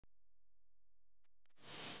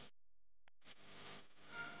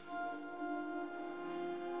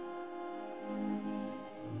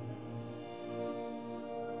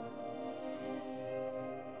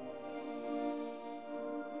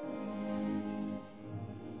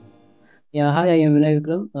Yeah, hi, I am Vinay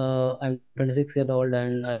Vikram. I'm 26 years old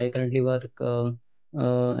and I currently work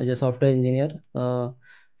as a software engineer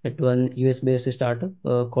at one US-based startup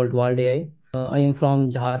called World AI. I am from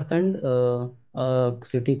Jharkhand, a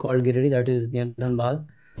city called Giridi that is near Dhanbad.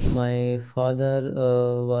 My father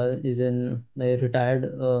was is an a retired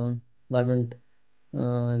government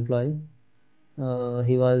employee.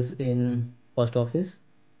 He was in post office.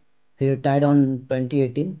 He retired on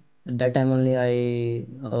 2018. At that time only I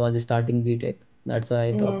was starting BTech. That's why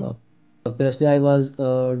I dropped off. Previously I was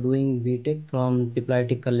doing BTech from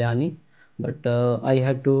IIT Kalyani, but I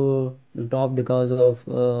had to drop because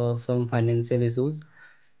of some financial issues.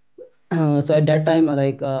 So at that time,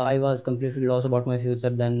 I was completely lost about my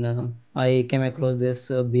future. Then I came across this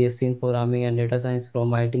BSc in programming and data science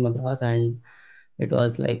from IIT Madras, and it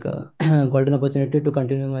was like a golden opportunity to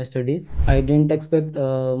continue my studies. I didn't expect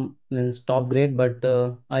means top grade, but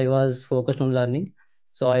I was focused on learning.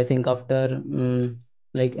 So I think after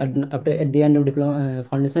after at the end of diploma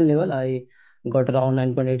foundation level, I got around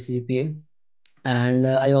 9.8 GPA, and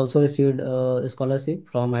I also received a scholarship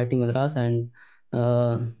from IIT Madras, and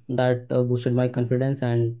that boosted my confidence,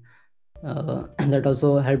 and that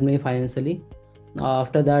also helped me financially.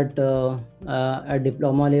 After that, at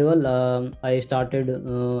diploma level, I started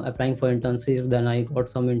applying for internships. Then I got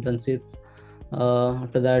some internships.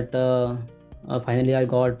 After that, finally I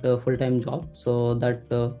got a full-time job. So that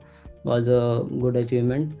was a good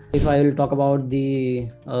achievement. If I will talk about the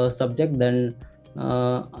subject, then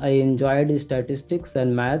I enjoyed statistics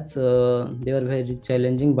and maths. They were very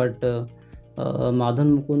challenging, but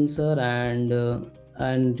Madhan Mukund sir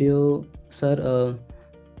and Rio sir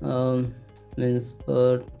means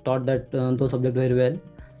taught that those subjects very well.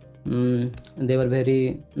 They were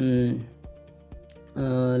very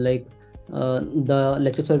like the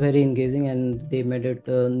lectures were very engaging, and they made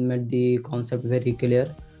the concept very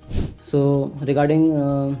clear. So regarding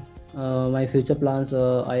my future plans,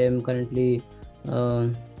 I am currently uh,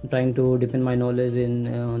 trying to deepen my knowledge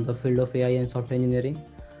in the field of AI and software engineering.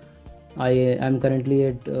 I am currently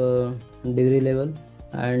at degree level,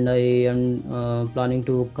 and I am planning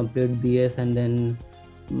to complete BS, and then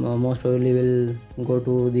most probably will go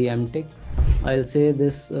to the MTech. I'll say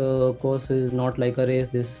this course is not like a race.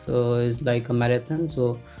 This is like a marathon.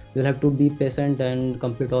 So you'll have to be patient and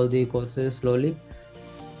complete all the courses slowly.